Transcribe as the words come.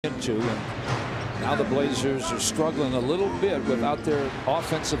into, and now the Blazers are struggling a little bit without their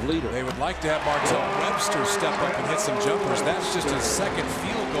offensive leader. They would like to have Martell Webster step up and hit some jumpers. That's just his second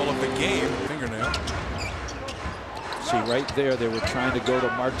field goal of the game. Fingernail. See right there, they were trying to go to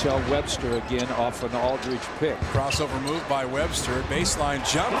Martell Webster again off an Aldridge pick. Crossover move by Webster. Baseline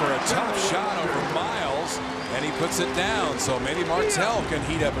jumper, a tough shot over Miles, and he puts it down. So maybe Martell can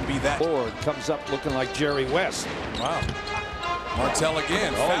heat up and be that. Ford comes up looking like Jerry West. Wow. Martell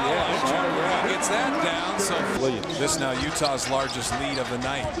again. Oh, yeah. He gets that down. So Williams. This now Utah's largest lead of the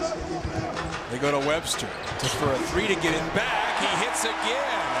night. They go to Webster for a three to get him back. He hits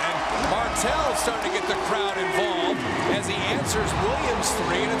again. And Martell starting to get the crowd involved as he answers Williams'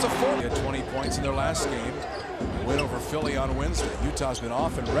 three, and it's a 4. They had 20 points in their last game. Win over Philly on Wednesday. Utah's been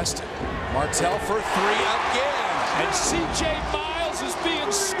off and rested. Martell for three again. And C.J. Miles is being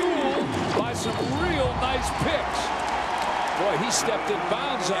schooled by some real nice picks. Boy, he stepped in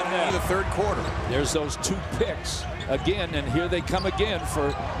bounds on that. In the third quarter. There's those two picks again, and here they come again for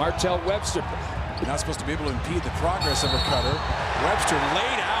Martell Webster. You're not supposed to be able to impede the progress of a cutter. Webster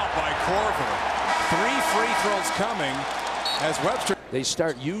laid out by Corver. 3 free throws coming as Webster. They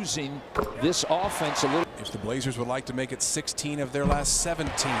start using this offense a little. If the Blazers would like to make it 16 of their last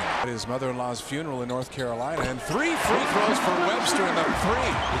 17. At his mother-in-law's funeral in North Carolina, and 3 free throws for Webster in the 3.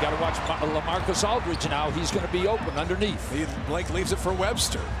 You got to watch LaMarcus Aldridge now. He's going to be open underneath. Blake leaves it for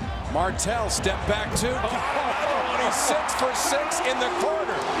Webster. Martell step back two. He's 6 for 6 in the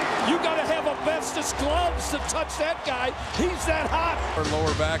corner. You got to have asbestos gloves to touch that guy. He's that hot. Or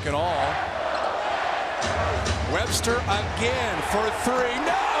lower back at all. Webster again for 3.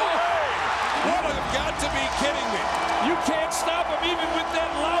 No! You have got to be kidding me. You can't stop him even with that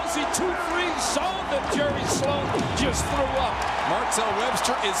lousy 2-3 zone that Jerry Sloan just threw up. Martell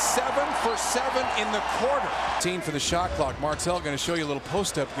Webster is 7 for 7 in the quarter. 10 for the shot clock. Martell going to show you a little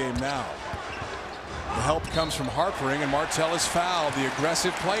post-up game now. The help comes from Harpering, and Martell is fouled. The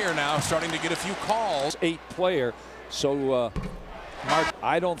aggressive player now starting to get a few calls. 8 player, so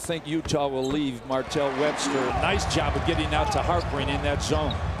I don't think Utah will leave Martell Webster. Nice job of getting out to Harpering in that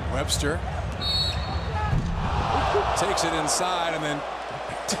zone. Webster takes it inside and then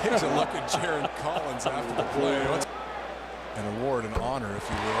takes a look at Jaron Collins after the play. An award and honor, if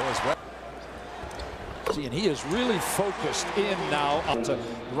you will, as well. See, and he is really focused in now to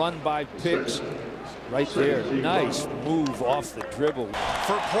run by picks. Right there, nice move off the dribble.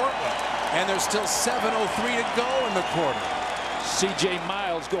 For Portland, and there's still 7:03 to go in the quarter. C.J.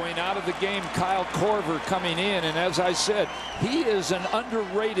 Miles going out of the game, Kyle Korver coming in, and as I said, he is an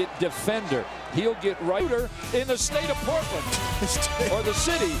underrated defender. He'll get righter in the state of Portland, or the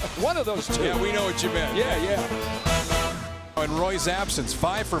city, one of those two. Yeah, we know what you meant. Yeah. In Roy's absence,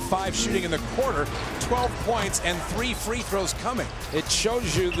 5 for 5 shooting in the quarter, 12 points and 3 free throws coming. It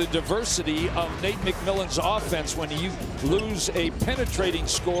shows you the diversity of Nate McMillan's offense when you lose a penetrating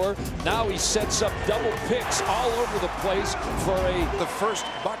score. Now he sets up double picks all over the place for the first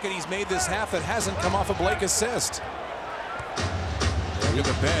bucket he's made this half that hasn't come off a Blake assist. Look at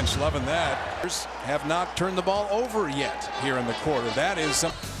the bench, loving that. Have not turned the ball over yet here in the quarter. That is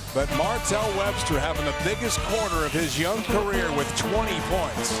some. But Martell Webster having the biggest quarter of his young career with 20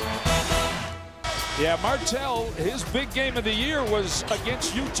 points. Yeah, Martell, his big game of the year was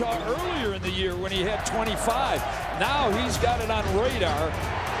against Utah earlier in the year when he had 25. Now he's got it on radar,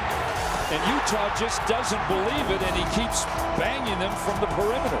 and Utah just doesn't believe it, and he keeps banging them from the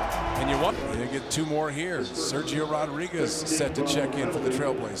perimeter. And you want to get 2 more here. Sergio Rodriguez set to check in for the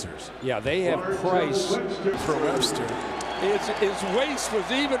Trailblazers. Yeah, they have Price for Webster. His waist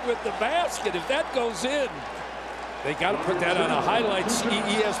was even with the basket. If that goes in, they got to put that on a highlights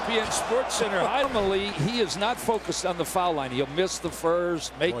ESPN Sports Center. Normally, he is not focused on the foul line. He'll miss the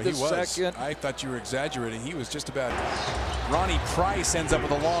first, make the second. I thought you were exaggerating. He was just about. Ronnie Price ends up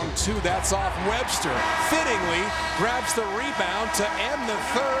with a long 2. That's off Webster. Fittingly grabs the rebound to end the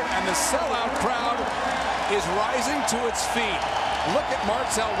third, and the sellout crowd is rising to its feet. Look at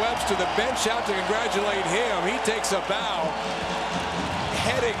Martell Webster, the bench out to congratulate him. He takes a bow,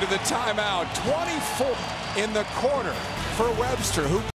 heading to the timeout. 24 in the corner for Webster, who